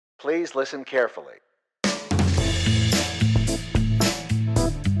Please listen carefully.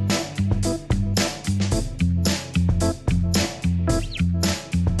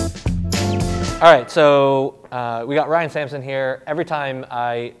 All right, so we got Ryan Samson here. Every time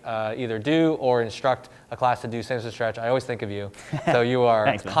I either do or instruct a class to do Samson stretch, I always think of you. So you are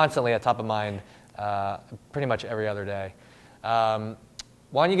Thanks, constantly at top of mind pretty much every other day. Why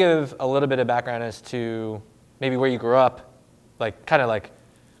don't you give a little bit of background as to maybe where you grew up, like kind of like,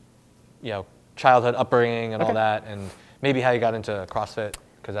 you know, childhood upbringing and all that, and maybe how you got into CrossFit,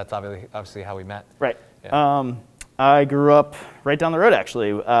 because that's obviously how we met. Right. Yeah. I grew up right down the road,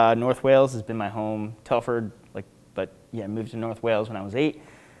 actually. North Wales has been my home. Telford, but yeah, moved to North Wales when I was 8.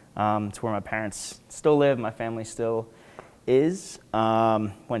 It's where my parents still live. My family still is.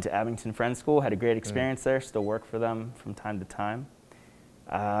 Went to Abington Friends School. Had a great experience there. Still work for them from time to time.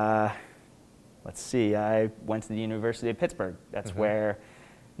 Let's see. I went to the University of Pittsburgh. That's where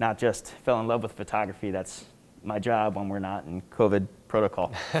not just fell in love with photography. That's my job when we're not in COVID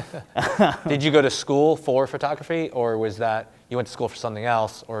protocol. Did you go to school for photography, or was that you went to school for something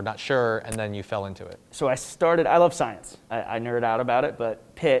else, or not sure, and then you fell into it? So I love science. I nerd out about it,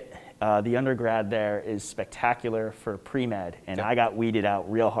 but Pitt, the undergrad there is spectacular for pre-med, and I got weeded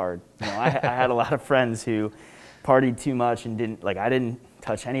out real hard. You know, I had a lot of friends who partied too much and I didn't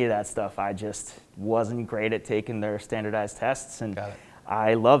touch any of that stuff. I just wasn't great at taking their standardized tests, and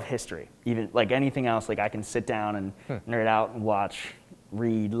I love history. Even like anything else, like I can sit down and nerd out and watch,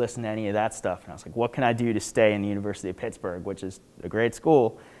 read, listen to any of that stuff. And I was like, what can I do to stay in the University of Pittsburgh, which is a great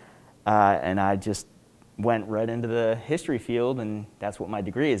school? And I just went right into the history field, and that's what my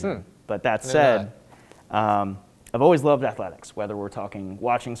degree is in. But that said, I've always loved athletics, whether we're talking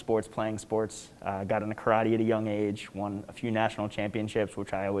watching sports, playing sports. Got into karate at a young age, won a few national championships,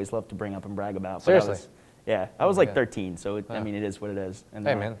 which I always love to bring up and brag about. Seriously? Yeah, I was like 13, so I mean, it is what it is. And,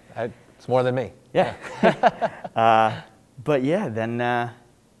 hey man, it's more than me. Yeah. But yeah, then,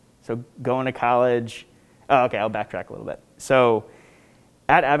 so going to college, okay, I'll backtrack a little bit. So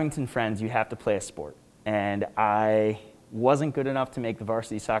at Abington Friends, you have to play a sport. And I wasn't good enough to make the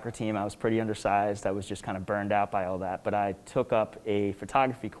varsity soccer team. I was pretty undersized. I was just kind of burned out by all that. But I took up a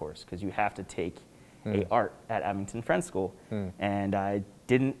photography course, because you have to take a art at Abington Friends School. And I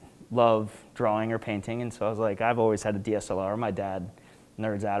didn't love drawing or painting, and so I was like, I've always had a DSLR. My dad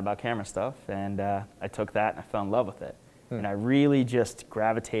nerds out about camera stuff, and I took that and I fell in love with it. And I really just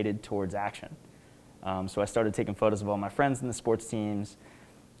gravitated towards action. So I started taking photos of all my friends in the sports teams.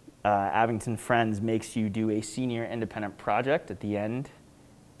 Abington Friends makes you do a senior independent project at the end,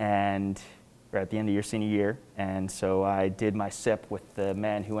 or at the end of your senior year. And so I did my SIP with the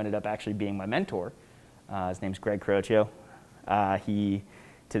man who ended up actually being my mentor. His name's Greg Crocchio. He,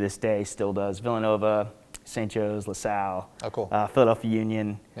 to this day, still does Villanova, St. Joe's, LaSalle, Philadelphia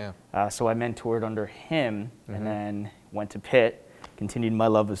Union. So I mentored under him, and then went to Pitt, continued my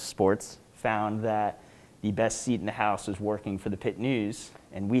love of sports, found that the best seat in the house was working for the Pitt News,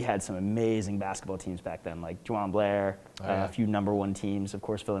 and we had some amazing basketball teams back then, like Juwan Blair, a few #1 teams, of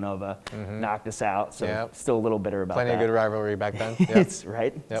course Villanova, knocked us out, so still a little bitter about that. Plenty of good rivalry back then. It's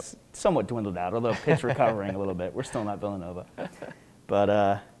right. It's somewhat dwindled out, although Pitt's recovering a little bit. We're still not Villanova.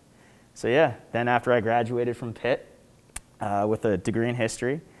 But so yeah, then after I graduated from Pitt with a degree in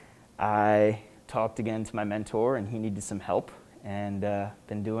history, I talked again to my mentor, and he needed some help, and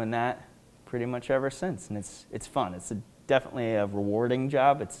been doing that pretty much ever since. And it's fun. It's definitely a rewarding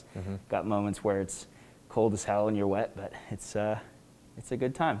job. It's got moments where it's cold as hell and you're wet, but it's a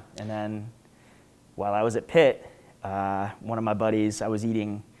good time. And then while I was at Pitt, one of my buddies, I was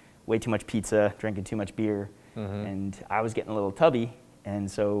eating way too much pizza, drinking too much beer, and I was getting a little tubby.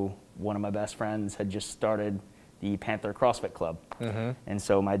 And so one of my best friends had just started the Panther CrossFit Club. And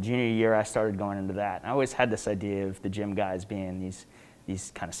so my junior year, I started going into that. And I always had this idea of the gym guys being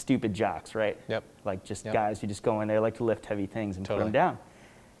these kind of stupid jocks, right? Like just guys who just go in there, like to lift heavy things and put them down.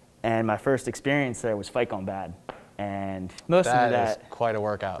 And my first experience there was fight gone bad. And most of that is quite a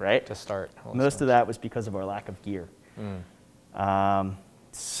workout, right? To start. Most of that was because of our lack of gear.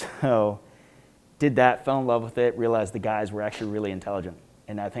 So did that, fell in love with it, realized the guys were actually really intelligent.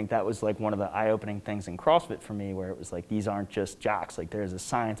 And I think that was like one of the eye-opening things in CrossFit for me, where it was like, these aren't just jocks. Like there's a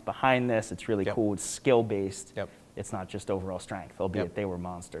science behind this. It's really cool. It's skill-based. It's not just overall strength, albeit they were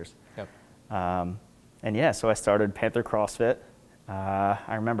monsters. And yeah, so I started Panther CrossFit.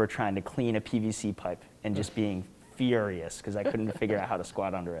 I remember trying to clean a PVC pipe and just being furious because I couldn't figure out how to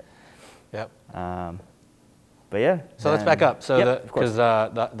squat under it. But yeah. So let's back up. So because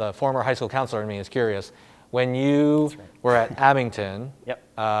the former high school counselor in me is curious. When you were at Abington,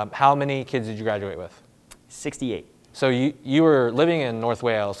 how many kids did you graduate with? 68. So you were living in North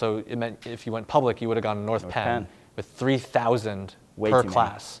Wales, so it meant if you went public, you would have gone to North Penn with 3,000 per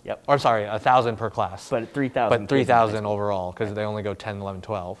class. Yep. Or sorry, 1,000 per class. But 3,000. But 3,000 overall, because they only go 10, 11,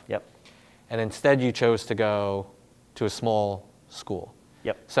 12. Yep. And instead you chose to go to a small school.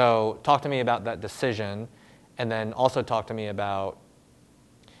 Yep. So talk to me about that decision, and then also talk to me about,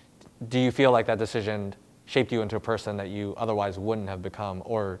 do you feel like that decision shaped you into a person that you otherwise wouldn't have become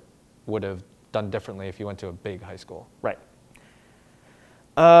or would have done differently if you went to a big high school? Right.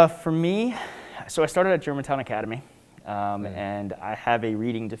 For me, so I started at Germantown Academy, and I have a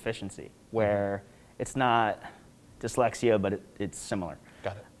reading deficiency where it's not dyslexia, but it's similar.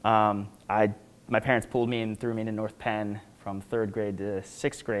 Got it. My parents pulled me and threw me into North Penn from 3rd grade to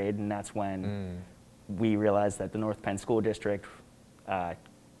 6th grade, and that's when we realized that the North Penn School District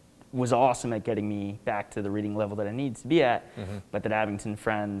was awesome at getting me back to the reading level that I needed to be at, but that Abington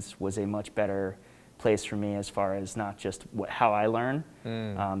Friends was a much better place for me as far as not just how I learn,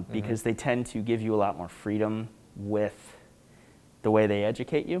 because they tend to give you a lot more freedom with the way they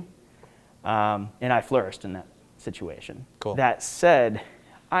educate you, and I flourished in that situation. Cool. That said,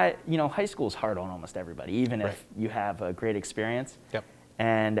 high school is hard on almost everybody, even if you have a great experience. Yep.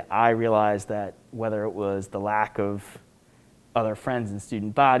 And I realized that whether it was the lack of other friends in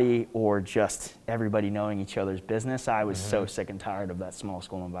student body or just everybody knowing each other's business, I was so sick and tired of that small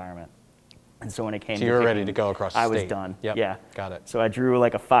school environment. And so when it came to you were ready to go across the state. I was done. Yep. Yeah. Got it. So I drew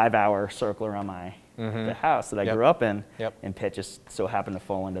like a 5-hour circle around the house that I grew up in, and Pitt just so happened to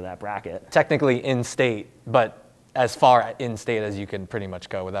fall into that bracket. Technically in-state, but as far in-state as you can pretty much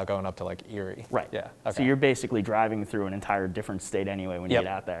go without going up to like Erie. Right. Yeah. Okay. So you're basically driving through an entire different state anyway when you get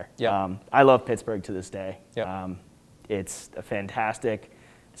out there. Yep. I love Pittsburgh to this day. Yep. It's a fantastic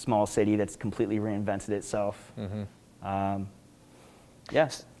small city that's completely reinvented itself.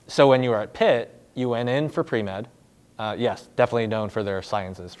 Yes. So when you were at Pitt, you went in for pre-med. Yes, definitely known for their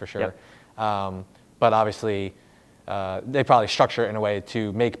sciences for sure. Yep. But obviously, they probably structure it in a way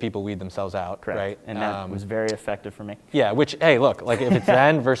to make people weed themselves out, Correct. right? And that was very effective for me. Yeah, which, hey, look, like if it's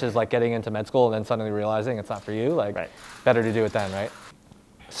then versus like getting into med school and then suddenly realizing it's not for you, like better to do it then, right?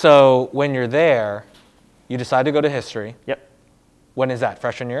 So when you're there, you decide to go to history. Yep. When is that,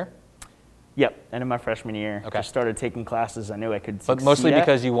 freshman year? Yep, end of my freshman year. Okay. Just started taking classes I knew I could succeed But mostly at.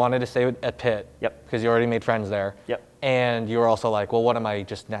 because you wanted to stay at Pitt. Yep. Because you already made friends there. Yep. And you were also like, well, what am I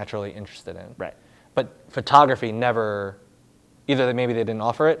just naturally interested in? Right. But photography never, either that maybe they didn't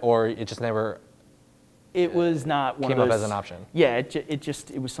offer it or it just never It was not one came of those, up as an option. Yeah,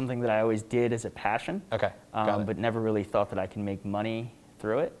 it was something that I always did as a passion. Okay, got it. But never really thought that I can make money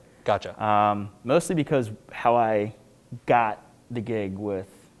through it. Gotcha. Mostly because how I got the gig with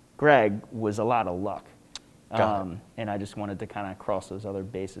Greg was a lot of luck. And I just wanted to kind of cross those other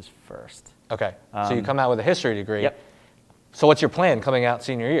bases first. Okay, so you come out with a history degree. Yep. So what's your plan coming out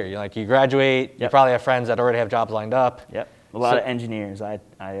senior year? You graduate, you probably have friends that already have jobs lined up. Yep. A lot of engineers. I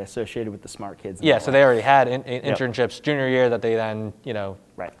associated with the smart kids. Yeah, so they already had internships junior year that they then,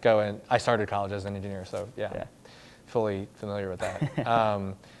 go in. I started college as an engineer, so yeah. Fully familiar with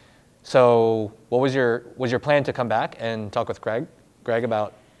that. So what was your plan to come back and talk with Greg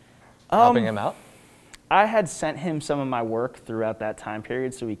about helping him out? I had sent him some of my work throughout that time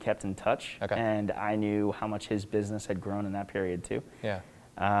period, so we kept in touch. Okay. And I knew how much his business had grown in that period too. Yeah.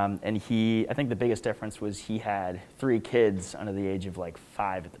 And I think the biggest difference was he had 3 kids under the age of like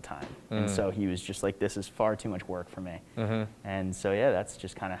 5 at the time. And so he was just like, this is far too much work for me. And so, yeah, that's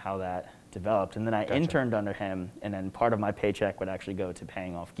just kind of how that developed. And then I interned under him, and then part of my paycheck would actually go to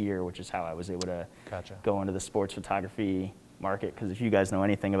paying off gear, which is how I was able to go into the sports photography market. Because if you guys know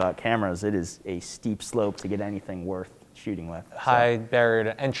anything about cameras, it is a steep slope to get anything worth shooting with. High barrier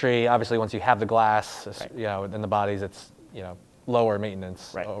to entry. Obviously, once you have the glass, in the bodies, it's lower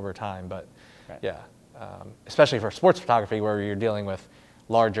maintenance over time. But especially for sports photography, where you're dealing with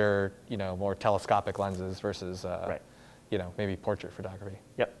larger, more telescopic lenses versus maybe portrait photography.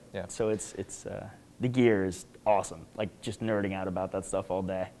 Yep. Yeah. So it's the gear is awesome. Like just nerding out about that stuff all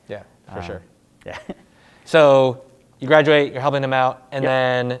day. Yeah, for sure. Yeah. So you graduate, you're helping him out, and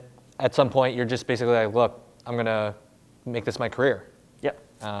then at some point you're just basically like, look, I'm gonna make this my career. Yep.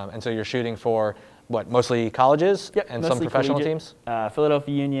 And so you're shooting for what, mostly colleges and some professional teams?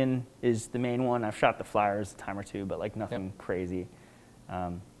 Philadelphia Union is the main one. I've shot the Flyers a time or two, but like nothing crazy.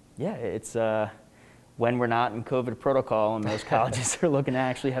 It's when we're not in COVID protocol and most colleges are looking to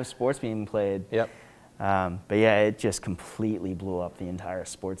actually have sports being played. Yep. But yeah, it just completely blew up the entire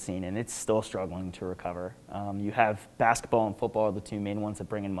sports scene, and it's still struggling to recover. You have basketball and football are the 2 main ones that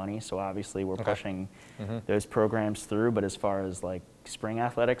bring in money, so obviously we're pushing those programs through, but as far as like spring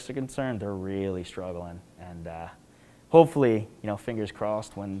athletics are concerned, they're really struggling. And hopefully, fingers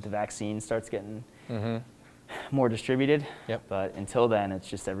crossed when the vaccine starts getting more distributed. Yep. But until then, it's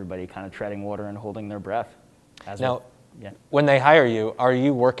just everybody kind of treading water and holding their breath. Now, when they hire you, are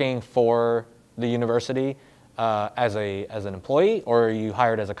you working for the university as an employee, or are you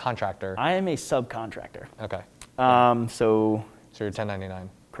hired as a contractor? I am a subcontractor. Okay. So you're 1099.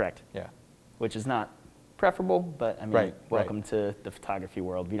 Correct. Yeah. Which is not preferable, but I mean, welcome to the photography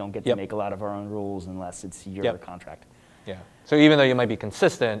world. We don't get to make a lot of our own rules unless it's your contract. Yeah. So even though you might be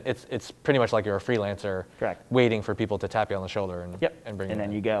consistent, it's pretty much like you're a freelancer. Correct. Waiting for people to tap you on the shoulder and bring you in. And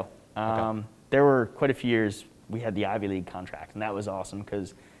then you go. There were quite a few years we had the Ivy League contract, and that was awesome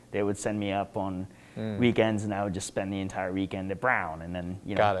because they would send me up on weekends, and I would just spend the entire weekend at Brown, and then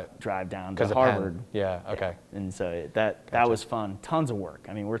drive down to Harvard. Yeah. Okay. And so that was fun. Tons of work.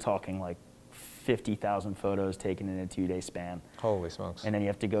 I mean, we're talking like 50,000 photos taken in a 2-day span. Holy smokes. And then you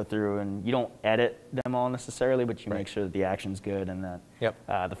have to go through, and you don't edit them all necessarily, but you make sure that the action's good and that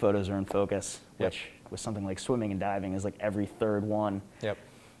the photos are in focus, which with something like swimming and diving is like every third one. Yep.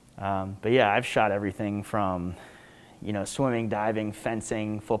 But yeah, I've shot everything from, swimming, diving,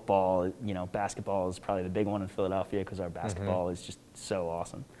 fencing, football. Basketball is probably the big one in Philadelphia because our basketball is just so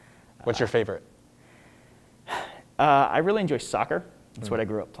awesome. What's your favorite? I really enjoy soccer. It's what I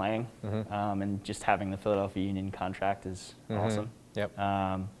grew up playing, and just having the Philadelphia Union contract is awesome. Yep.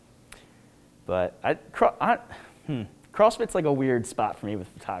 But CrossFit's like a weird spot for me with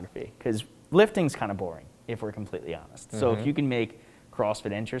photography because lifting's kind of boring, if we're completely honest. So if you can make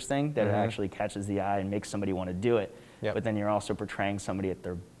CrossFit interesting, that it actually catches the eye and makes somebody want to do it, but then you're also portraying somebody at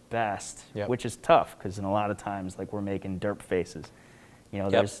their best, which is tough because in a lot of times, like we're making derp faces.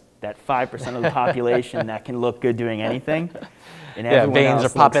 There's that 5% of the population that can look good doing anything. And veins are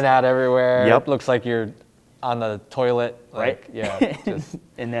popping out everywhere. Yep. Looks like you're on the toilet. Right. Just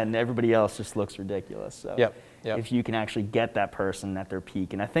and then everybody else just looks ridiculous. So if you can actually get that person at their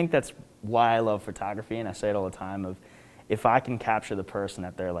peak, and I think that's why I love photography, and I say it all the time, if I can capture the person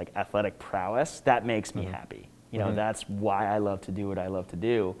at their like athletic prowess, that makes me happy. That's why I love to do what I love to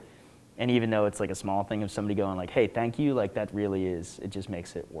do. And even though it's like a small thing of somebody going like, hey, thank you, like that really is, it just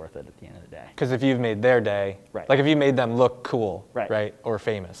makes it worth it at the end of the day. Because if you've made their day, like if you made them look cool, right, or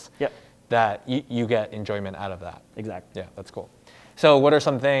famous, that you get enjoyment out of that. Exactly. Yeah, that's cool. So what are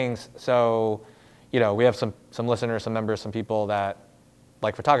some things, we have some listeners, some members, some people that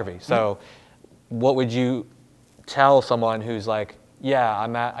like photography. So what would you tell someone who's like, yeah,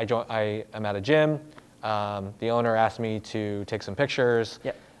 I'm at a gym, the owner asked me to take some pictures.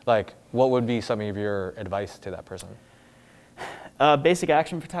 Like, what would be some of your advice to that person? Basic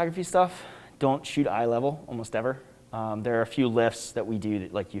action photography stuff. Don't shoot eye level almost ever. There are a few lifts that we do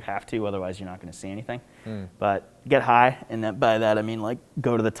that like you have to, otherwise you're not going to see anything. But get high, and by that I mean like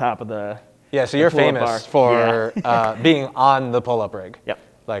go to the top of the so you're famous for being on the pull-up rig. Yep.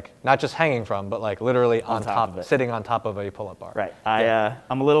 Like not just hanging from, but like literally on top of it, sitting on top of a pull-up bar. Right.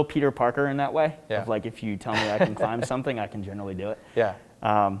 I'm a little Peter Parker in that way. Of like if you tell me I can climb something, I can generally do it. Yeah.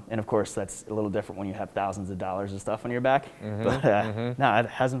 And of course, that's a little different when you have thousands of dollars of stuff on your back. But no, it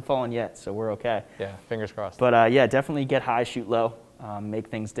hasn't fallen yet, so we're okay. Yeah, fingers crossed. But yeah, definitely get high, shoot low, make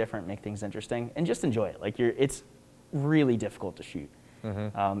things different, make things interesting, and just enjoy it. Like it's really difficult to shoot,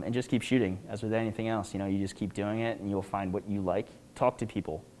 and just keep shooting. As with anything else, you just keep doing it, and you'll find what you like. Talk to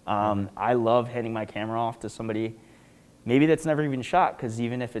people. I love handing my camera off to somebody maybe that's never even shot, because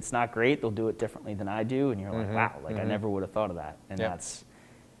even if it's not great, they'll do it differently than I do, and you're like, wow, like I never would have thought of that. And that's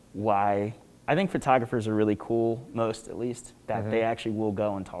why I think photographers are really cool, most at least, that they actually will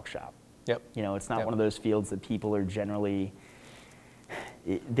go and talk shop. Yep. It's not one of those fields that people are generally,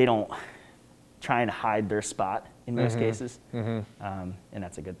 they don't try and hide their spot in most cases, and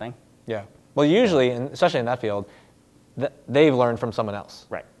that's a good thing. Yeah. Well, usually, and especially in that field, they've learned from someone else.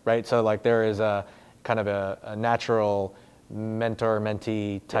 Right. Right. So like there is a kind of a natural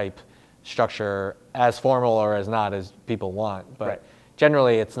mentor-mentee type structure, as formal or as not as people want. But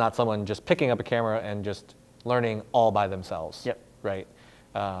generally, it's not someone just picking up a camera and just learning all by themselves. Yep. Right.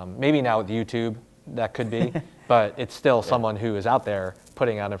 Maybe now with YouTube, that could be, but it's still someone who is out there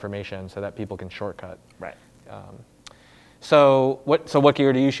putting out information so that people can shortcut. Right. So what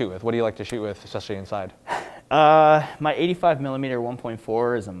gear do you shoot with? What do you like to shoot with, especially inside? My 85 millimeter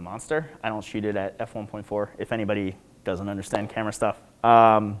 1.4 is a monster. I don't shoot it at f1.4. If anybody doesn't understand camera stuff,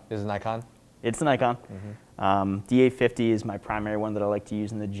 Is it Nikon? It's a Nikon. D850 is my primary one that I like to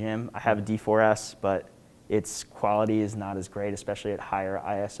use in the gym. I have a D4S, but its quality is not as great, especially at higher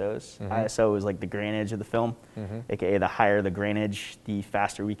ISOs. ISO is like the grainage of the film, aka the higher the grainage, the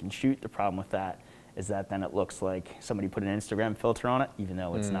faster we can shoot. The problem with that is that then it looks like somebody put an Instagram filter on it, even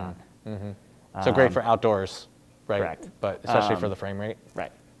though it's not. So great for outdoors, right? Correct. But especially for the frame rate.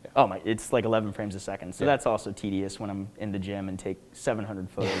 Right. Yeah. Oh my, it's like 11 frames a second. So Yeah. that's also tedious when I'm in the gym and take 700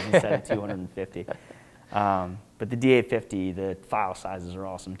 photos instead of 250. But the D850, the file sizes are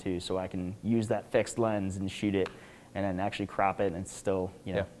awesome too. So I can use that fixed lens and shoot it and then actually crop it, and it's still,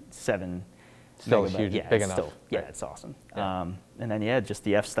 you know, Yeah. 7 Still megabytes. huge, Yeah, big it's enough. Still, yeah, Right. it's awesome. Yeah. And then, yeah, just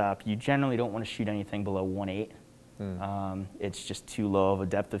the f-stop. You generally don't want to shoot anything below 1.8. It's just too low of a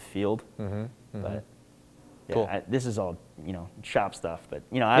depth of field. But yeah, Cool. this is all, you know, shop stuff. But,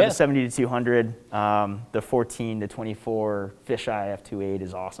 you know, I have Yeah. the 70 to 200. The 14 to 24 fisheye f2.8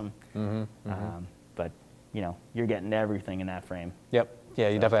 is awesome. But, you know, you're getting everything in that frame. Yep. Yeah,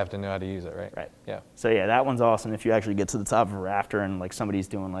 you definitely have to know how to use it, right? Right. Yeah. So yeah, that one's awesome if you actually get to the top of a rafter and like somebody's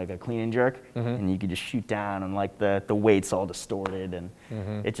doing like a clean and jerk, and you can just shoot down and like the weight's all distorted and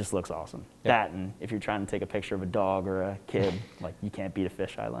it just looks awesome. Yep. That, and if you're trying to take a picture of a dog or a kid, like you can't beat a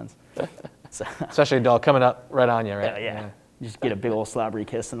fisheye lens. So, Especially a dog coming up right on you, right? yeah. You just get a big old slobbery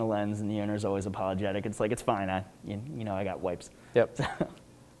kiss in the lens, and the owner's always apologetic. It's like, it's fine. You know, I got wipes. Yep.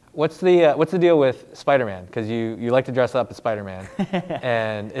 What's the deal with Spider-Man? Because you like to dress up as Spider-Man,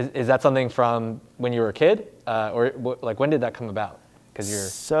 and is that something from when you were a kid, or like when did that come about? Because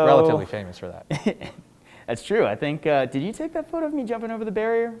you're relatively famous for that. That's true. I think. Did you take that photo of me jumping over the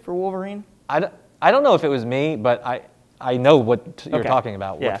barrier for Wolverine? I don't know if it was me, but I know what you're Okay. talking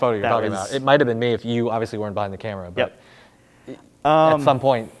about. Yeah, what photo you're that talking was- about? It might have been me if you obviously weren't behind the camera. But Yep. at some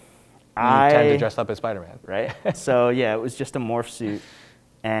point, you tend to dress up as Spider-Man. Right. So yeah, it was just a morph suit.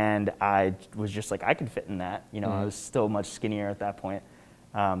 And I was just like, I could fit in that. You know, I was still much skinnier at that point.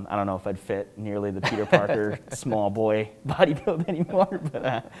 I don't know if I'd fit nearly the Peter Parker small boy body build anymore.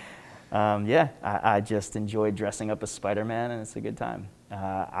 But yeah, I just enjoyed dressing up as Spider-Man, and it's a good time.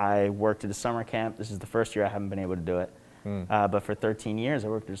 I worked at a summer camp. This is the first year I haven't been able to do it. But for 13 years, I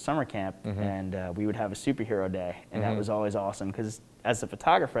worked at a summer camp, and we would have a superhero day. And that was always awesome because as a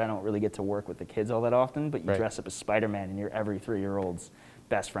photographer, I don't really get to work with the kids all that often, but you Right. dress up as Spider-Man, and you're every 3-year-old's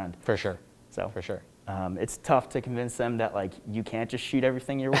best friend. For sure. So For sure. it's tough to convince them that like you can't just shoot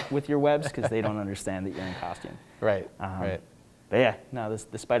everything with your webs because they don't understand that you're in costume. Right. Right. But yeah, no,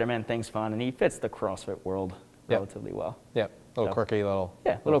 the Spider-Man thing's fun, and he fits the CrossFit world relatively well. Yep. Little So- quirky, little.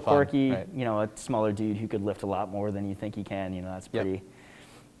 Yeah, little fun, quirky. right. You know, a smaller dude who could lift a lot more than you think he can. You know, that's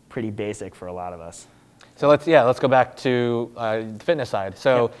pretty basic for a lot of us. So let's go back to the fitness side.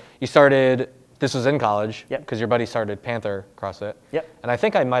 So you started. This was in college Yep. because your buddy started Panther CrossFit. Yep. And I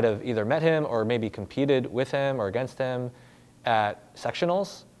think I might have either met him or maybe competed with him or against him at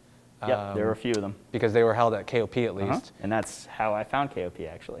sectionals. Yep, there were a few of them. Because they were held at KOP at least. And that's how I found KOP,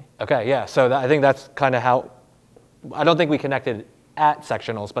 actually. Okay, yeah. So I think that's kind of how. I don't think we connected at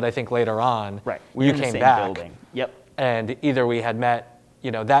sectionals, but I think later on Right. you We're in the came same back. building. Yep. And either we had met,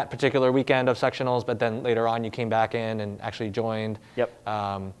 you know, that particular weekend of sectionals, but then later on you came back in and actually joined. Yep.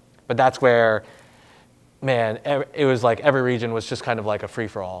 But that's where, man, it was like every region was just kind of like a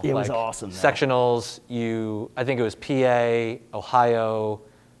free-for-all. It was like awesome, though. Sectionals, I think it was PA, Ohio.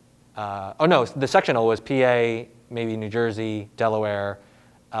 Oh no, the sectional was PA, maybe New Jersey, Delaware.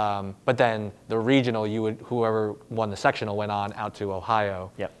 But then the regional, whoever won the sectional went on out to Ohio.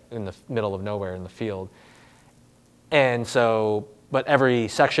 Yep. In the middle of nowhere in the field. And so, but every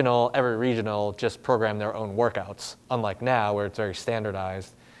sectional, every regional just programmed their own workouts, unlike now where it's very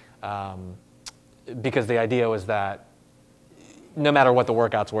standardized. Because the idea was that no matter what the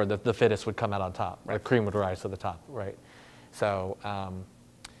workouts were, the fittest would come out on top. Right. The cream would rise to the top, right? So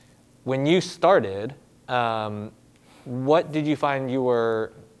when you started, what did you find you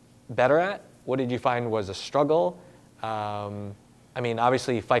were better at? What did you find was a struggle? I mean,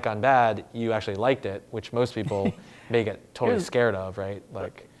 obviously, Fight Gone Bad, you actually liked it, which most people may get totally scared of, right?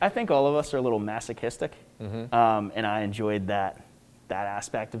 Like, I think all of us are a little masochistic, and I enjoyed that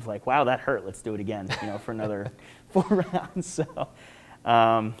aspect of like, wow, that hurt. Let's do it again, you know, for another 4 rounds. So,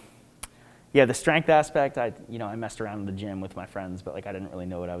 yeah, the strength aspect, I messed around in the gym with my friends, but like I didn't really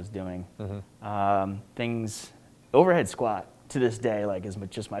know what I was doing. Overhead squat to this day, like, is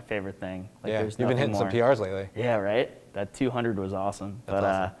just my favorite thing. Like, yeah, there's you've been hitting nothing some more. PRs lately. Yeah, right? That 200 was awesome. That's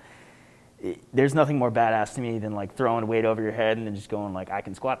awesome. There's nothing more badass to me than like throwing a weight over your head and then just going like, I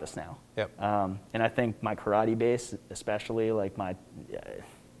can squat this now. Yep. And I think my karate base, especially like my,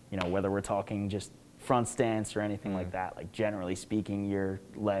 whether we're talking just front stance or anything like that, like generally speaking, your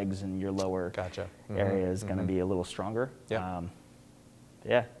legs and your lower area is going to be a little stronger. Yep.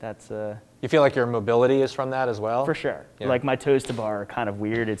 Yeah, that's You feel like your mobility is from that as well? for sure. Yeah. Like my toes to bar are kind of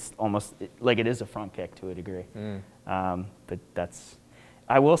weird. It's almost like it is a front kick to a degree. But that's.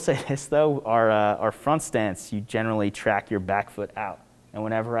 I will say this though: our front stance, you generally track your back foot out. And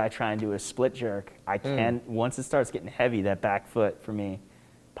whenever I try and do a split jerk, I can't, once it starts getting heavy, that back foot for me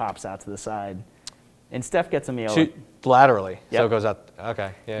pops out to the side. And Steph gets a meal. Shoot laterally, Yep. so it goes out.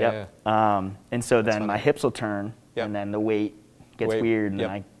 Okay, yeah, Yep. yeah. And so then funny. my hips will turn, Yep. and then the weight gets weird, and then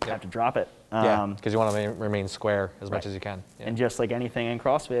I have to drop it. Yeah, because you want to remain square as much as you can. Yeah. And just like anything in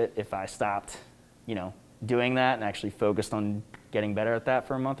CrossFit, if I stopped, you know, doing that and actually focused on getting better at that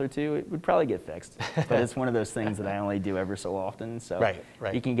for a month or two, it would probably get fixed. But it's one of those things that I only do ever so often. So Right.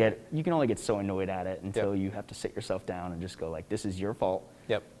 you can only get so annoyed at it until you have to sit yourself down and just go like, this is your fault.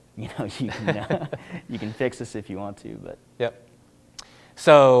 Yep. You know, you can fix this if you want to, but. Yep.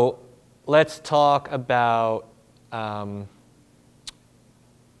 So let's talk about,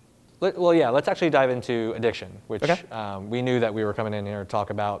 let's actually dive into addiction, which we knew that we were coming in here to talk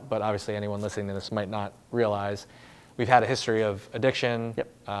about, but obviously anyone listening to this might not realize. We've had a history of addiction,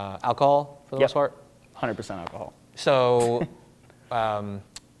 alcohol for the most part. 100% alcohol. So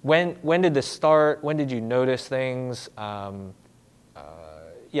when did this start? When did you notice things?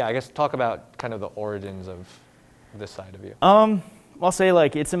 I guess talk about kind of the origins of this side of you. I'll say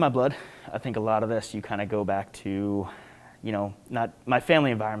like it's in my blood. I think a lot of this you kind of go back to, you know, not my family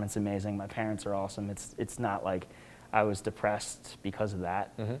environment's amazing. My parents are awesome. It's not like I was depressed because of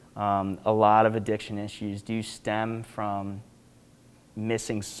that. A lot of addiction issues do stem from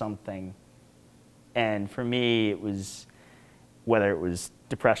missing something. And for me, it was whether it was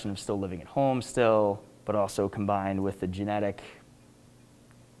depression of still living at home still, but also combined with the genetic,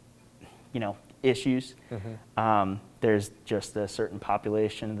 you know, issues. There's just a certain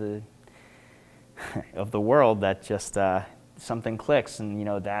population of the world that just something clicks, and you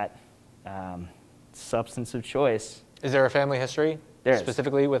know that substance of choice. Is there a family history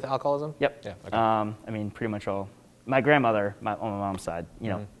specifically with alcoholism? Yep. Yeah. Okay. I mean, pretty much all. My grandmother, on my mom's side, you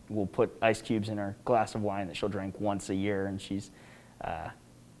know, will put ice cubes in her glass of wine that she'll drink once a year, and she's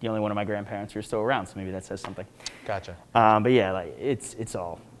the only one of my grandparents who are still around, so maybe that says something. Gotcha. But yeah, like it's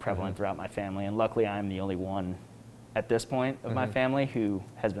all prevalent throughout my family, and luckily I'm the only one at this point of my family who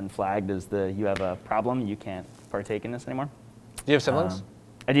has been flagged as you have a problem, you can't partake in this anymore. Do you have siblings?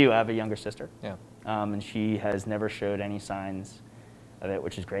 I do. I have a younger sister. Yeah. And she has never showed any signs of it,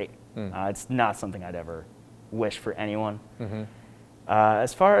 which is great. It's not something I'd ever wish for anyone.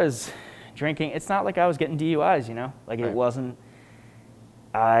 As far as drinking, it's not like I was getting DUIs, you know? Like it wasn't,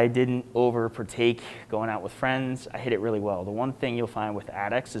 I didn't over partake going out with friends. I hid it really well. The one thing you'll find with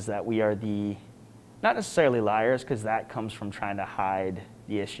addicts is that we are not necessarily liars, because that comes from trying to hide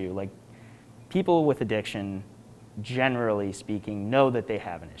the issue. Like people with addiction, generally speaking, know that they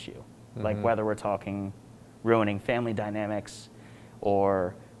have an issue. Like whether we're talking ruining family dynamics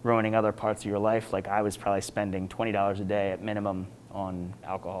or ruining other parts of your life, like I was probably spending $20 a day at minimum on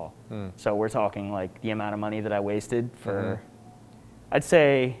alcohol. So we're talking like the amount of money that I wasted for, I'd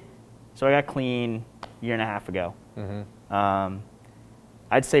say, so I got clean a year and a half ago.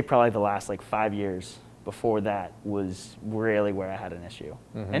 I'd say probably the last like 5 years before that was really where I had an issue.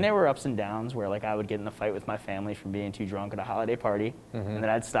 And there were ups and downs where like I would get in a fight with my family from being too drunk at a holiday party, and then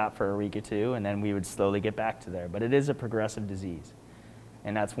I'd stop for a week or two, and then we would slowly get back to there. But it is a progressive disease,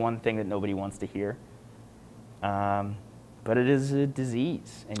 and that's one thing that nobody wants to hear. But it is a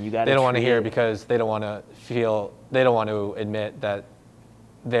disease, and you got to. They don't want to hear because they don't want to feel. They don't want to admit that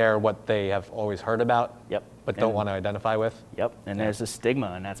they're what they have always heard about. Yep. But don't want to identify with. Yep. And there's a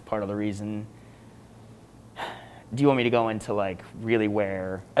stigma, and that's part of the reason. Do you want me to go into like really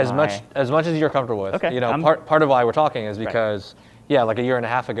where as much as you're comfortable with? Okay. You know, part of why we're talking is because like a year and a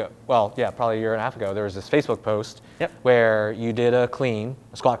half ago. Well, yeah, probably a year and a half ago, there was this Facebook post where you did a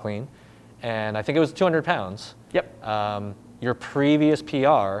squat clean, and I think it was 200 pounds. Yep. Your previous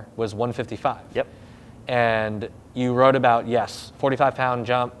PR was 155. Yep. And you wrote about 45-pound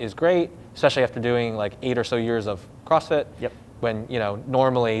jump is great, especially after doing like 8 or so years of CrossFit. Yep. When, you know,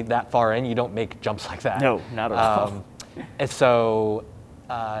 normally that far in, you don't make jumps like that. No, not at all. And so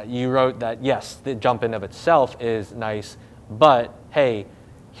you wrote that, yes, the jump in of itself is nice, but hey,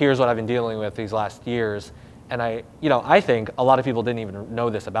 here's what I've been dealing with these last years. And I think a lot of people didn't even know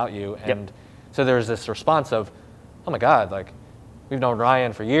this about you. And so there's this response of, oh my God, like we've known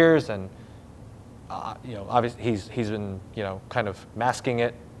Ryan for years, and you know, obviously he's been, you know, kind of masking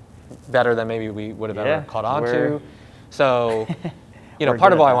it better than maybe we would have ever caught on to. So, you know,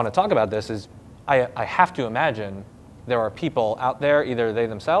 part of why I want to talk about this is I have to imagine there are people out there, either they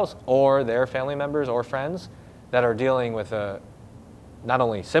themselves or their family members or friends, that are dealing with not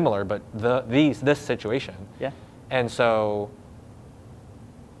only similar, but this situation. Yeah. And so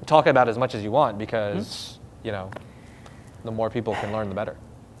talk about as much as you want, because, you know, the more people can learn, the better.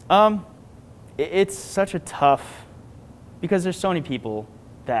 It's such a tough because there's so many people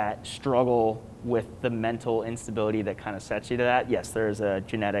that struggle with the mental instability that kind of sets you to that. Yes, there's a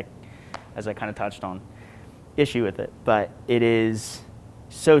genetic, as I kind of touched on, issue with it, but it is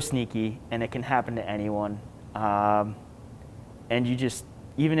so sneaky and it can happen to anyone. And you just,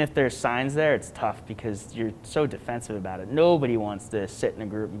 even if there's signs there, it's tough because you're so defensive about it. Nobody wants to sit in a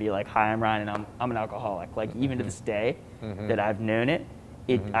group and be like, hi, I'm Ryan and I'm an alcoholic. Like even to this day that I've known it,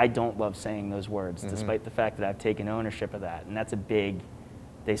 I don't love saying those words, despite the fact that I've taken ownership of that. And that's a big,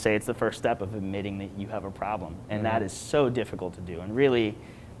 they say it's the first step of admitting that you have a problem. And that is so difficult to do. And really,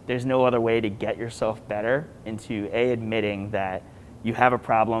 there's no other way to get yourself better into admitting that you have a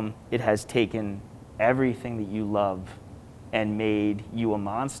problem. It has taken everything that you love and made you a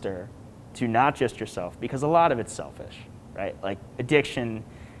monster to not just yourself, because a lot of it's selfish, right? Like addiction,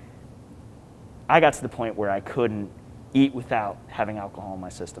 I got to the point where I couldn't eat without having alcohol in my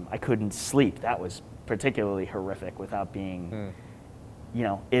system. I couldn't sleep. That was particularly horrific without being, you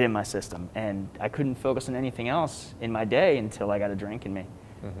know, it in my system. And I couldn't focus on anything else in my day until I got a drink in me.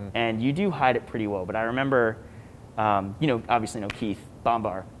 And you do hide it pretty well. But I remember, you know, obviously know Keith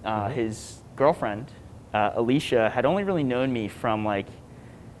Bombar, his girlfriend, Alicia, had only really known me from like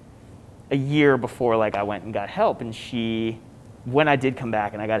a year before like I went and got help. And she, when I did come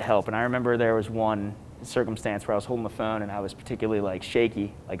back and I got help, and I remember there was one circumstance where I was holding the phone and I was particularly like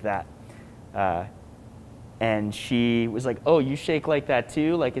shaky like that. And she was like, oh, you shake like that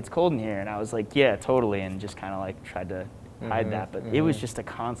too? Like it's cold in here. And I was like, yeah, totally. And just kind of like tried to hide that. But it was just a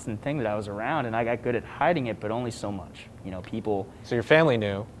constant thing that I was around, and I got good at hiding it, but only so much. You know, people. So your family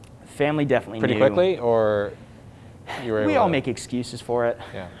knew? Family definitely pretty knew. Pretty quickly, or you were able we all to... make excuses for it.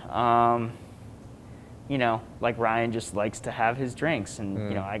 Yeah. You know, like Ryan just likes to have his drinks, and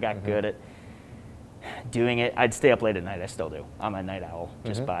you know, I got good at doing it. I'd stay up late at night. I still do. I'm a night owl,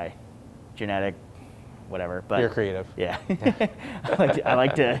 just by genetic, whatever. But you're creative. Yeah. I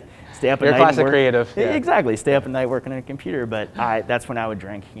like to stay up at you're night. You're classic creative. Yeah. Exactly. Stay up at night working on a computer. But that's when I would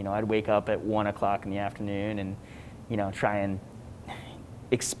drink. You know, I'd wake up at 1 o'clock in the afternoon and, you know, try and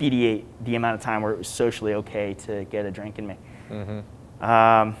expedite the amount of time where it was socially okay to get a drink in me.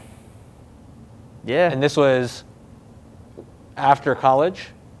 Yeah. And this was after college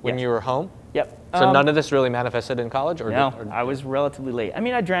when you were home? Yep. So none of this really manifested in college? Or no, I was relatively late. I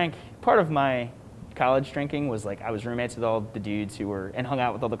mean, I drank, part of my college drinking was like I was roommates with all the dudes who were, and hung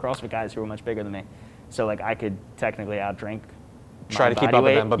out with all the CrossFit guys who were much bigger than me. So like I could technically outdrink try to keep up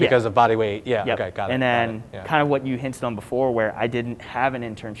with them, but because of body weight, okay, got it. And then kind of what you hinted on before, where I didn't have an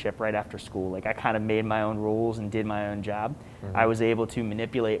internship right after school. Like I kind of made my own rules and did my own job. I was able to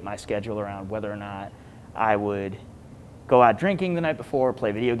manipulate my schedule around whether or not I would go out drinking the night before,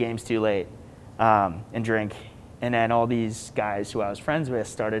 play video games too late, and drink. And then all these guys who I was friends with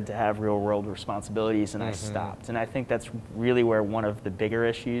started to have real world responsibilities, and I stopped. And I think that's really where one of the bigger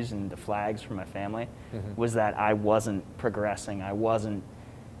issues and the flags for my family was that I wasn't progressing. I wasn't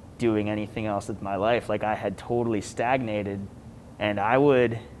doing anything else with my life. Like I had totally stagnated, and I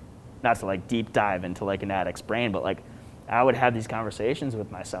would, not to like deep dive into like an addict's brain, but like I would have these conversations with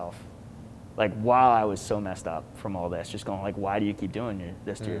myself, like while I was so messed up from all this, just going like, why do you keep doing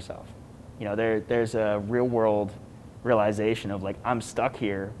this to yourself? You know, there's a real world realization of like, I'm stuck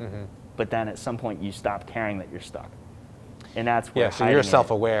here, but then at some point you stop caring that you're stuck. And that's where so you're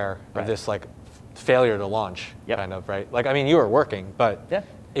self-aware of this like failure to launch kind of, right? Like, I mean, you were working, but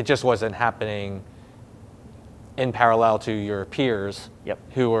it just wasn't happening in parallel to your peers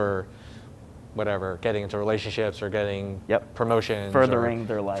who were, whatever, getting into relationships or getting promotions. Furthering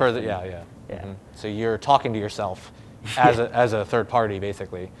their life. So you're talking to yourself as a third party,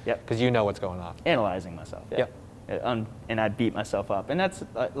 basically, because you know what's going on. Analyzing myself, and I'd beat myself up. And that's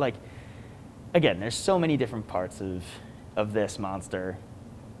like, again, there's so many different parts of this monster.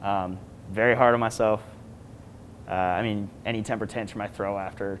 Very hard on myself. I mean, any temper tantrum I throw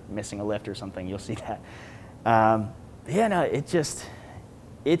after missing a lift or something, you'll see that.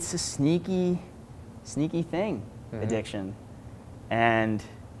 It's a sneaky thing, addiction. And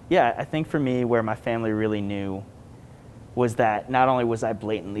yeah, I think for me, where my family really knew was that not only was I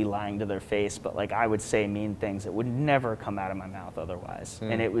blatantly lying to their face, but like I would say mean things that would never come out of my mouth otherwise.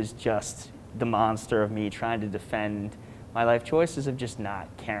 And it was just the monster of me trying to defend my life choices of just not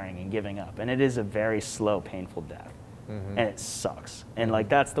caring and giving up. And it is a very slow, painful death. And it sucks. And like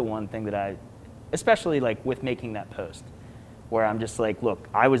that's the one thing that I, especially like with making that post, where I'm just like, look,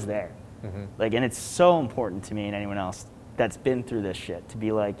 I was there. Like, and it's so important to me and anyone else that's been through this shit to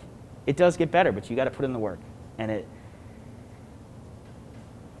be like, it does get better, but you got to put in the work. And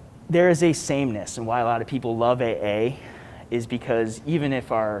there is a sameness, and why a lot of people love AA is because even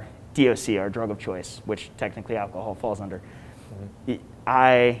if our DOC, our drug of choice, which technically alcohol falls under.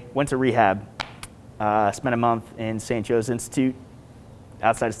 I went to rehab, spent a month in St. Joe's Institute,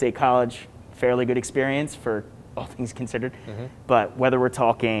 outside of State College. Fairly good experience for all things considered. But whether we're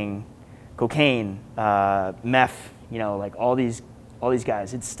talking cocaine, meth, you know, like all these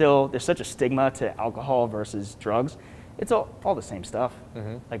guys, it's still, there's such a stigma to alcohol versus drugs. It's all the same stuff.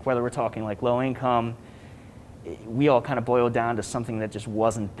 Like whether we're talking like low income, we all kind of boiled down to something that just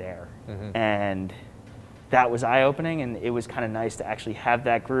wasn't there. And that was eye-opening, and it was kind of nice to actually have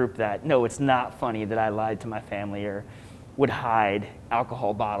that group that, no, it's not funny that I lied to my family or would hide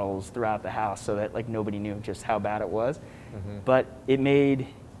alcohol bottles throughout the house so that like nobody knew just how bad it was. But it made,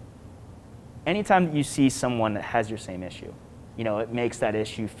 anytime that you see someone that has your same issue, you know, it makes that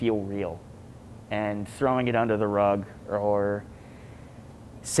issue feel real. And throwing it under the rug or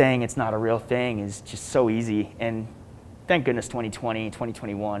saying it's not a real thing is just so easy. And thank goodness 2020,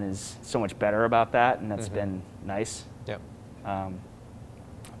 2021 is so much better about that, and that's been nice. Yep. But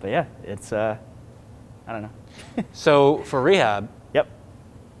yeah, it's, I don't know. So for rehab, Yep.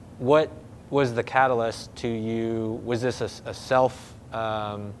 what was the catalyst to you? Was this a self,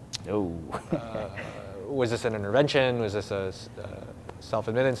 Oh. was this an intervention? Was this a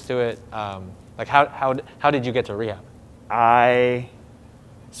self-admittance to it? Like how did you get to rehab?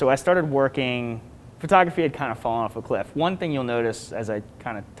 So I started working, photography had kind of fallen off a cliff. One thing you'll notice, as I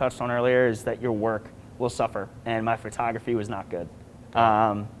kind of touched on earlier, is that your work will suffer, and my photography was not good.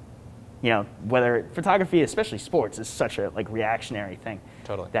 You know, whether photography, especially sports, is such a like reactionary thing.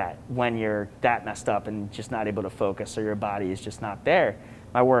 Totally. That when you're that messed up and just not able to focus, or your body is just not there,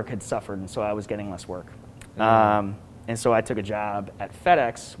 my work had suffered, and so I was getting less work. And so I took a job at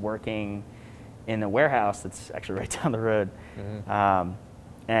FedEx working in a warehouse that's actually right down the road.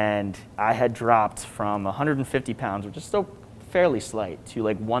 And I had dropped from 150 pounds, which is still fairly slight, to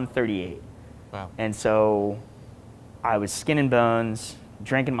like 138. Wow. And so I was skin and bones,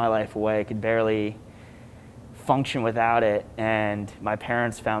 drinking my life away, could barely function without it. And my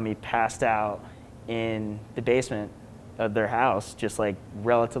parents found me passed out in the basement of their house, just like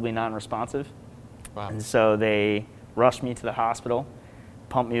relatively non-responsive. Wow. And so they rushed me to the hospital,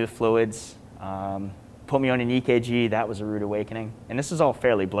 pumped me with fluids, put me on an EKG. That was a rude awakening. And this is all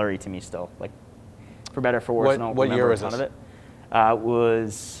fairly blurry to me still, like for better or for worse. What year was this? Of it. It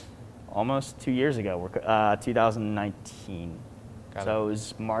was almost 2 years ago, 2019. Got So it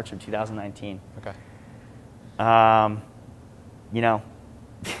was March of 2019. Okay. You know,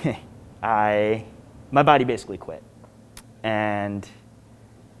 my body basically quit and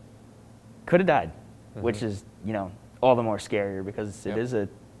could have died, which is, you know, all the more scarier because it is a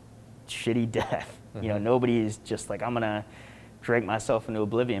shitty death. You know, nobody is just like, I'm gonna drink myself into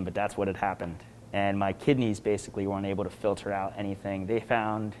oblivion, but that's what had happened. And my kidneys basically weren't able to filter out anything. They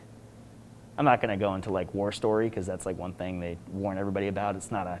found, I'm not gonna go into like war story because that's like one thing they warn everybody about.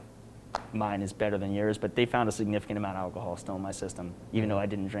 It's not mine is better than yours, but they found a significant amount of alcohol still in my system, even though I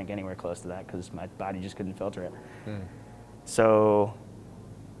didn't drink anywhere close to that because my body just couldn't filter it. So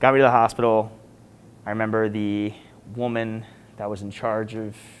got me to the hospital. I remember the woman that was in charge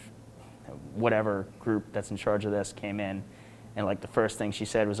of whatever group that's in charge of this came in, and like the first thing she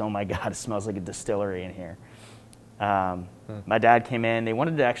said was, "Oh my God, it smells like a distillery in here." My dad came in. They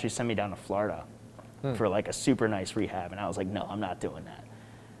wanted to actually send me down to Florida for like a super nice rehab, and I was like, "No, I'm not doing that."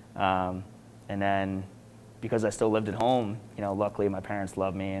 And then because I still lived at home, you know, luckily my parents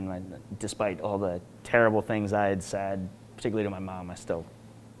loved me, and despite all the terrible things I had said, particularly to my mom, it's still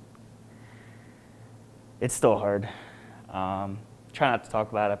hard. Try not to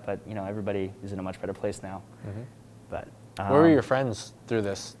talk about it, but you know, everybody is in a much better place now. But where were your friends through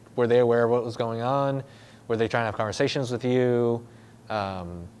this? Were they aware of what was going on? Were they trying to have conversations with you?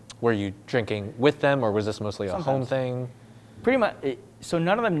 Were you drinking with them, or was this mostly a home thing? Pretty much. So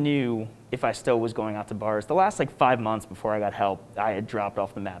none of them knew if I still was going out to bars. The last like 5 months before I got help, I had dropped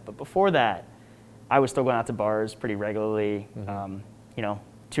off the map. But before that, I was still going out to bars pretty regularly. You know,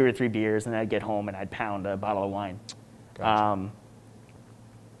 2 or 3 beers, and then I'd get home and I'd pound a bottle of wine. Gotcha.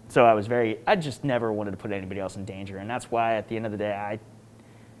 So I just never wanted to put anybody else in danger. And that's why at the end of the day,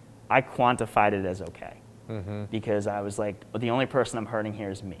 I quantified it as okay. Because I was like, well, the only person I'm hurting here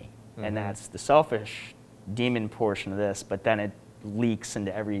is me. And that's the selfish demon portion of this, but then it leaks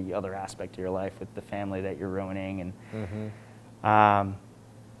into every other aspect of your life with the family that you're ruining. And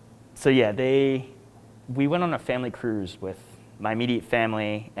so yeah, we went on a family cruise with my immediate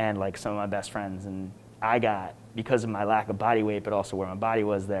family and like some of my best friends, and I got, because of my lack of body weight, but also where my body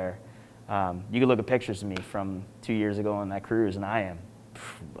was there, you could look at pictures of me from 2 years ago on that cruise, and I am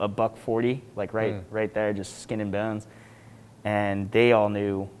 $140, like right there, just skin and bones. and they all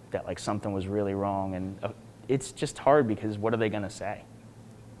knew that like something was really wrong. And it's just hard because what are they going to say?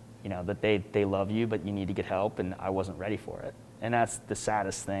 You know, that they love you, but you need to get help, and I wasn't ready for it. And that's the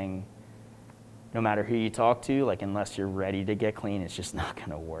saddest thing. No matter who you talk to, like unless you're ready to get clean, it's just not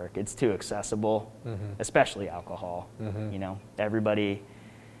going to work. It's too accessible, especially alcohol. You know, everybody,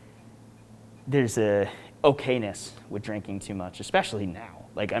 there's a okayness with drinking too much, especially now.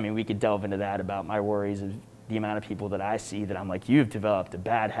 Like, I mean, we could delve into that about my worries of the amount of people that I see that I'm like, you've developed a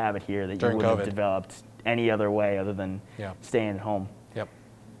bad habit here that you wouldn't have developed any other way other than staying at home. Yep.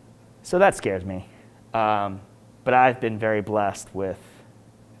 So that scares me. But I've been very blessed with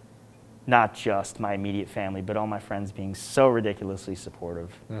not just my immediate family, but all my friends being so ridiculously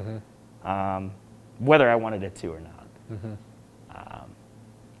supportive, whether I wanted it to or not.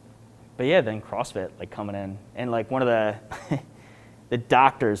 But yeah, then CrossFit, like coming in, and like one of the the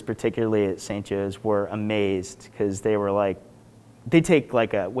doctors, particularly at St. Joe's, were amazed because they were like, they take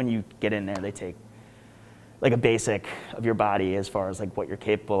like when you get in there, they take like a basic of your body as far as like what you're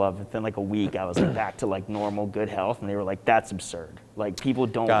capable of. Within like a week, I was like back to like normal, good health, and they were like, "That's absurd. Like people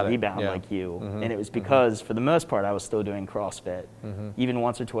don't rebound like you." And it was because for the most part, I was still doing CrossFit, even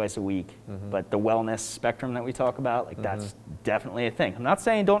once or twice a week. But the wellness spectrum that we talk about, like that's definitely a thing. I'm not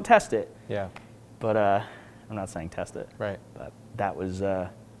saying don't test it. But I'm not saying test it. Right. But that was.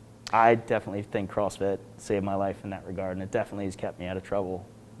 I definitely think CrossFit saved my life in that regard, and it definitely has kept me out of trouble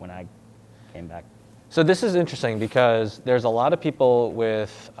when I came back. So this is interesting because there's a lot of people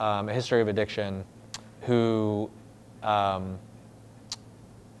with a history of addiction who,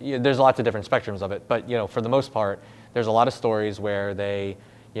 there's lots of different spectrums of it, but you know, for the most part, there's a lot of stories where they,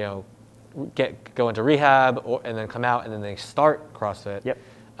 you know, go into rehab and then come out and then they start CrossFit,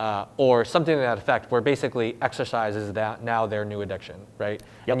 or something to that effect, where basically exercise is now their new addiction, right?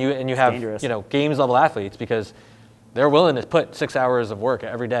 And you have dangerous. You know, games level athletes because they're willing to put 6 hours of work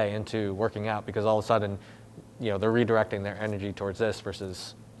every day into working out because all of a sudden, you know, they're redirecting their energy towards this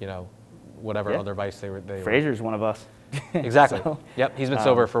versus, you know, whatever other vice they were. Fraser's one of us. Exactly. So, he's been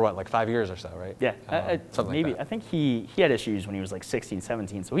sober for what, like 5 years or so, right? Something maybe. Like that. I think he had issues when he was like 16,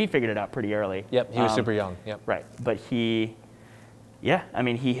 17, so he figured it out pretty early. He was super young. Right, but I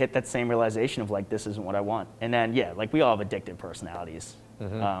mean, he hit that same realization of like, this isn't what I want. And then, like we all have addictive personalities.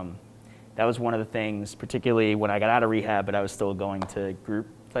 That was one of the things, particularly when I got out of rehab, but I was still going to group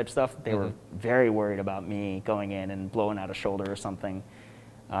type stuff. They were very worried about me going in and blowing out a shoulder or something.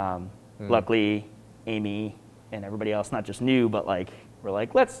 Luckily, Amy and everybody else not just knew, but like we're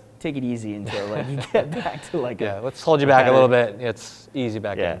like, let's take it easy until like you get back to like let's hold you back a little bit. It's easy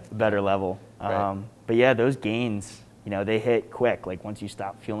back in. Better level. Right. But yeah, those gains, you know, they hit quick. Like once you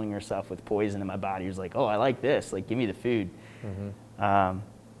stop fueling yourself with poison in my body, you're like, oh, I like this. Like give me the food.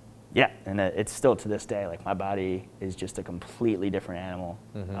 And it's still to this day, like my body is just a completely different animal.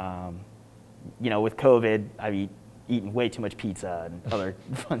 You know, with COVID, I've eaten way too much pizza and other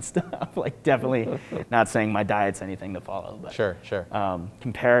fun stuff. Like definitely not saying my diet's anything to follow, but sure.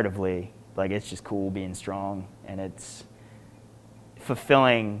 Comparatively, like it's just cool being strong, and it's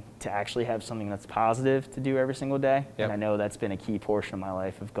fulfilling to actually have something that's positive to do every single day. And I know that's been a key portion of my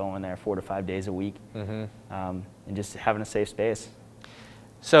life of going there 4 to 5 days a week, and just having a safe space.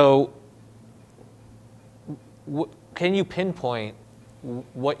 So can you pinpoint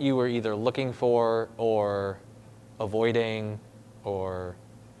what you were either looking for or avoiding or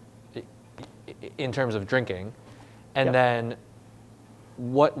in terms of drinking? And then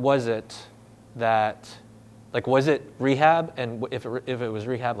what was it that, like, was it rehab? And if it was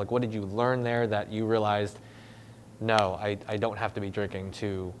rehab, like what did you learn there that you realized, no, I don't have to be drinking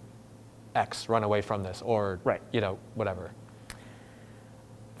to X, run away from this, or, you know, whatever?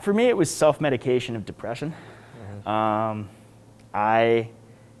 For me, it was self-medication of depression. I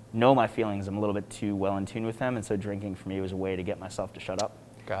know my feelings. I'm a little bit too well in tune with them, and so drinking for me was a way to get myself to shut up.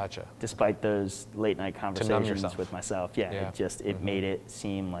 Gotcha. Despite those late night conversations with myself. It made it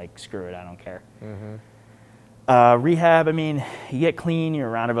seem like, screw it, I don't care. Rehab, I mean, you get clean, you're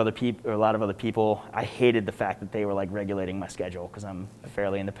around a lot of other people. I hated the fact that they were like regulating my schedule because I'm a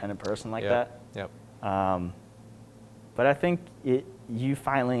fairly independent person like that. But I think you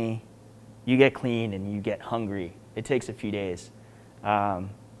get clean and you get hungry. It takes a few days. But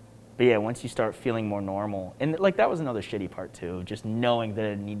yeah, once you start feeling more normal, and like that was another shitty part too, just knowing that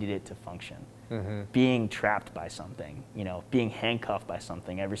I needed it to function. Being trapped by something, you know, being handcuffed by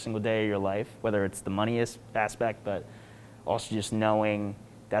something every single day of your life, whether it's the money aspect, but also just knowing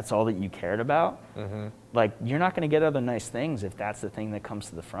that's all that you cared about. Like you're not going to get other nice things if that's the thing that comes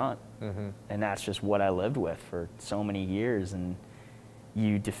to the front. And that's just what I lived with for so many years. And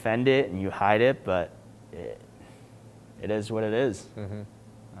you defend it and you hide it, but it is what it is.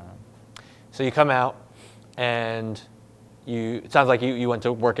 So you come out, and it sounds like you went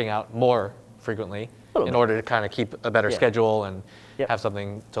to working out more frequently in order to kind of keep a better schedule and have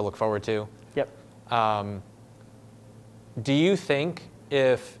something to look forward to. Yep. Do you think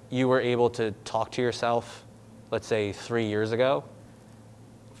if you were able to talk to yourself, let's say 3 years ago,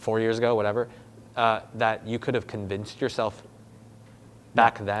 4 years ago, whatever, that you could have convinced yourself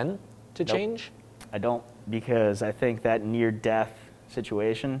back then to change? I don't, because I think that near-death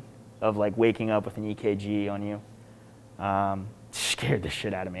situation of like waking up with an EKG on you scared the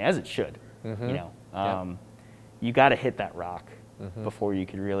shit out of me, as it should. You know, you got to hit that rock before you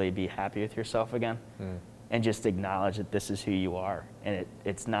could really be happy with yourself again, and just acknowledge that this is who you are. And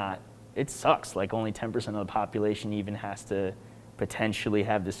it's not. It sucks. Like only 10% of the population even has to potentially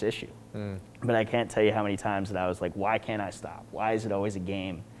have this issue. But I can't tell you how many times that I was like, why can't I stop? Why is it always a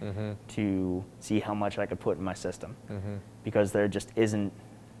game to see how much I could put in my system? Because there just isn't.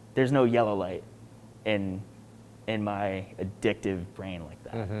 There's no yellow light in my addictive brain like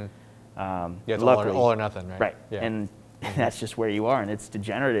that. It's all or nothing, right? Right. Yeah. And that's just where you are. And it's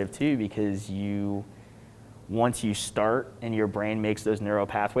degenerative too, because once you start and your brain makes those neural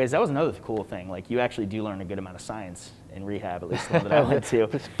pathways, that was another cool thing. Like you actually do learn a good amount of science in rehab, at least the one that I went to.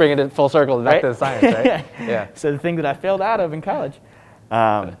 Just bringing it full circle back to the science, right? Yeah. So the thing that I failed out of in college.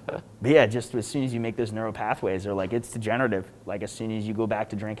 But yeah, just as soon as you make those neural pathways, they're like, it's degenerative. Like as soon as you go back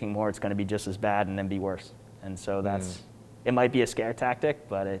to drinking more, it's going to be just as bad and then be worse. And so it might be a scare tactic,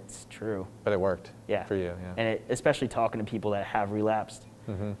 but it's true. But it worked for you, And especially talking to people that have relapsed.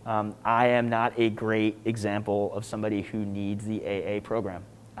 I am not a great example of somebody who needs the AA program.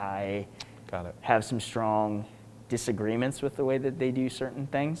 I have some strong disagreements with the way that they do certain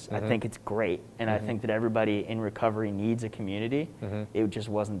things. I think it's great, and I think that everybody in recovery needs a community. It just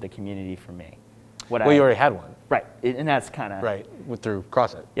wasn't the community for me. You already had one. Right, and that's kind of... Right, through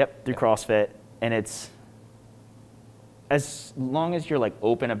CrossFit. Yep, through CrossFit, and it's... As long as you're like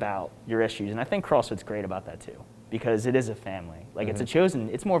open about your issues, and I think CrossFit's great about that too, because it is a family. Like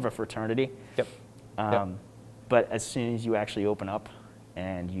it's more of a fraternity. But as soon as you actually open up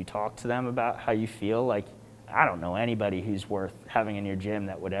and you talk to them about how you feel, like I don't know anybody who's worth having in your gym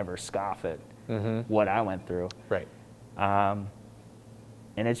that would ever scoff at what I went through. Right. And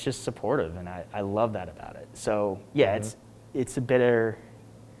it's just supportive, and I love that about it. So yeah, it's a bitter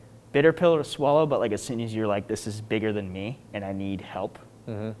pill to swallow, but like as soon as you're like, this is bigger than me and I need help,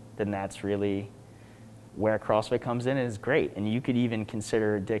 then that's really where CrossFit comes in, and is great. And you could even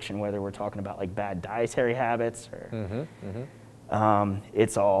consider addiction, whether we're talking about like bad dietary habits or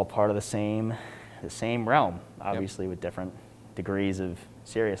it's all part of the same realm, obviously with different degrees of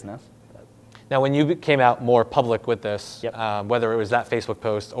seriousness. Now, when you came out more public with this, whether it was that Facebook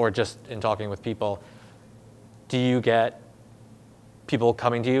post or just in talking with people, do you get people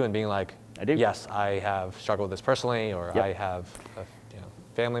coming to you and being like, I do. Yes, I have struggled with this personally, or I have a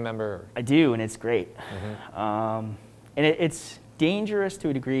family member? I do, and it's great. And it's dangerous to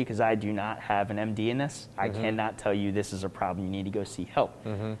a degree because I do not have an MD in this. I cannot tell you this is a problem, you need to go seek help.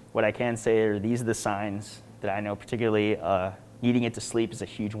 What I can say are these are the signs that I know, particularly needing it to sleep is a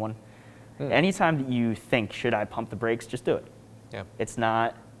huge one. Anytime that you think, should I pump the brakes, just do it. It's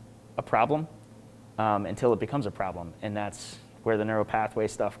not a problem until it becomes a problem, and that's where the neural pathway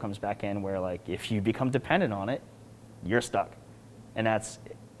stuff comes back in, where like if you become dependent on it, you're stuck. And that's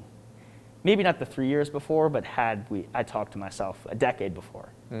maybe not the 3 years before, but I talked to myself a decade before,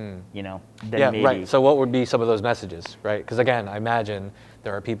 then maybe. Right. So what would be some of those messages, right? Because again, I imagine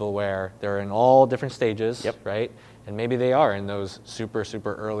there are people where they're in all different stages, right? And maybe they are in those super,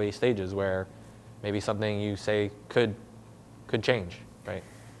 super early stages where maybe something you say could change, right?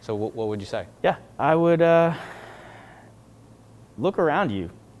 So what would you say? Yeah, I would look around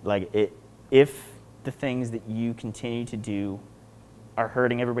you. Like if the things that you continue to do are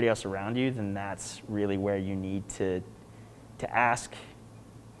hurting everybody else around you, then that's really where you need to ask.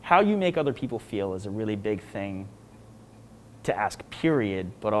 How you make other people feel is a really big thing to ask,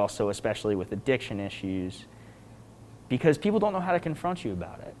 period, but also especially with addiction issues, because people don't know how to confront you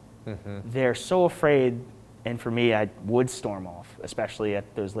about it. They're so afraid, and for me, I would storm off, especially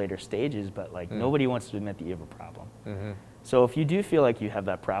at those later stages, but like nobody wants to admit that you have a problem. So if you do feel like you have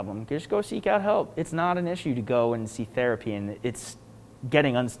that problem, just go seek out help. It's not an issue to go and see therapy, and it's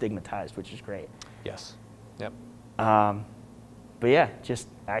getting unstigmatized, which is great. Yes. Yep. But yeah, just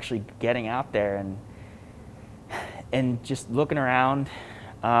actually getting out there and just looking around.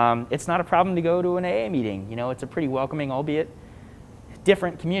 It's not a problem to go to an AA meeting. It's a pretty welcoming, albeit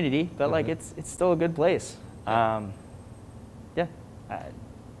different community, but like it's still a good place.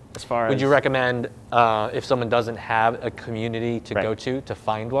 as far Would as, you recommend if someone doesn't have a community to Right. go to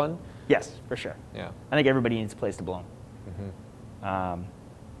find one? Yes, for sure. Yeah. I think everybody needs a place to belong.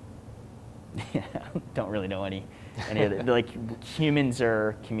 Yeah, don't really know any of the, like, humans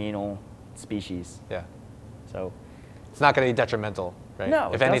are communal species. Yeah. So It's not going to be detrimental, right? No,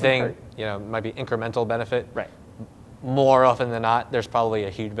 it if doesn't anything, hurt. it might be incremental benefit. right. More often than not, there's probably a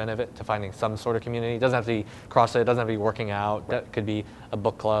huge benefit to finding some sort of community. It doesn't have to be CrossFit, it doesn't have to be working out. That could be a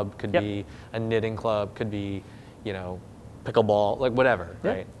book club, could Yep. be a knitting club, could be, pickleball, like whatever,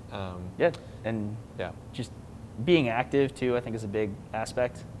 Yeah. right? Yeah, and Yeah. just being active too, I think, is a big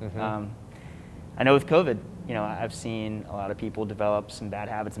aspect. Mhm. I know with COVID, I've seen a lot of people develop some bad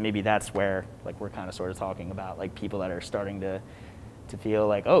habits, and maybe that's where, like, we're kind of sort of talking about, like, people that are starting to feel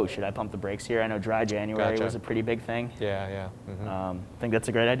like, oh, should I pump the brakes here? I know dry January Gotcha. was a pretty big thing. Yeah. Mhm. I think that's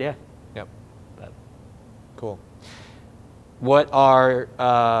a great idea. Yep. But Cool. What are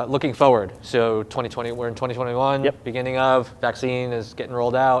looking forward? So 2020, we're in 2021. Yep. Beginning of vaccine is getting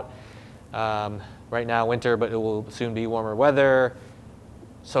rolled out. Right now, winter, but it will soon be warmer weather.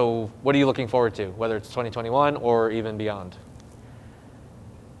 So, what are you looking forward to? Whether it's 2021 or even beyond?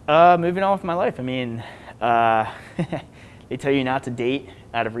 moving on with my life. I mean, they tell you not to date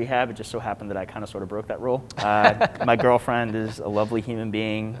out of rehab. It just so happened that I kind of sort of broke that rule. My girlfriend is a lovely human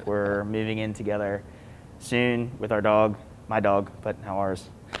being. We're moving in together soon with our dog, my dog, but now ours.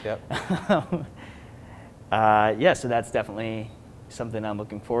 Yep. Yeah, so that's definitely something I'm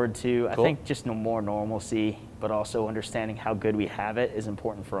looking forward to. Cool. I think just more normalcy, but also understanding how good we have it is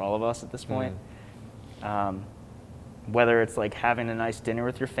important for all of us at this point. Whether it's like having a nice dinner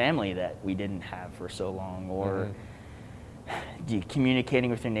with your family that we didn't have for so long, or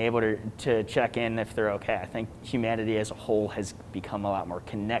communicating with your neighbor to check in if they're okay. I think humanity as a whole has become a lot more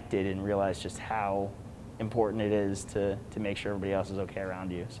connected and realized just how important it is to make sure everybody else is okay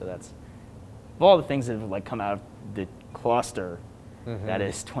around you. So that's, of all the things that have like come out of the cluster that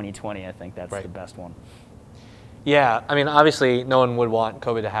is 2020, I think that's Right. the best one. Yeah, I mean, obviously, no one would want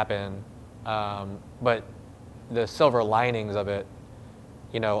COVID to happen, but the silver linings of it,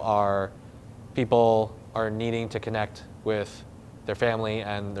 are people are needing to connect with their family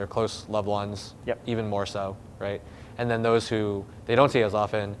and their close loved ones, Yep. even more so, right? And then those who they don't see as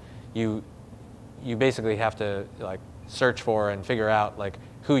often, you basically have to like search for and figure out like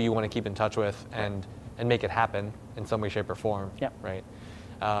who you want to keep in touch with and make it happen in some way, shape, or form, Yep. right?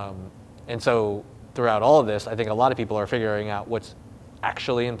 And so throughout all of this, I think a lot of people are figuring out what's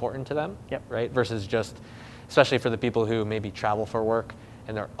actually important to them, Yep. right? Versus just, especially for the people who maybe travel for work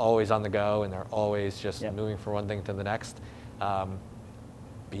and they're always on the go and they're always just Yep. moving from one thing to the next.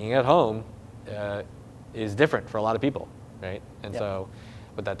 Being at home is different for a lot of people, right? And Yep. so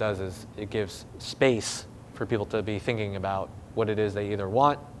what that does is it gives space for people to be thinking about what it is they either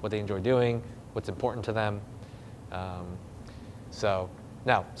want, what they enjoy doing, what's important to them. So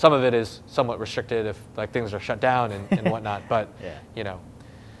now some of it is somewhat restricted if like things are shut down and whatnot, but Yeah.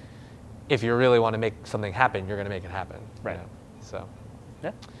 If you really want to make something happen, you're going to make it happen. Right. So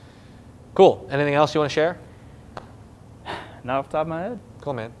Yeah. cool. Anything else you want to share? Not off the top of my head.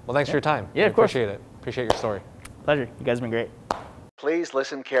 Cool, man. Well, thanks for your time. Yeah, of course. Appreciate it. Appreciate your story. Pleasure. You guys have been great. Please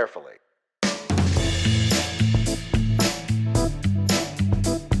listen carefully.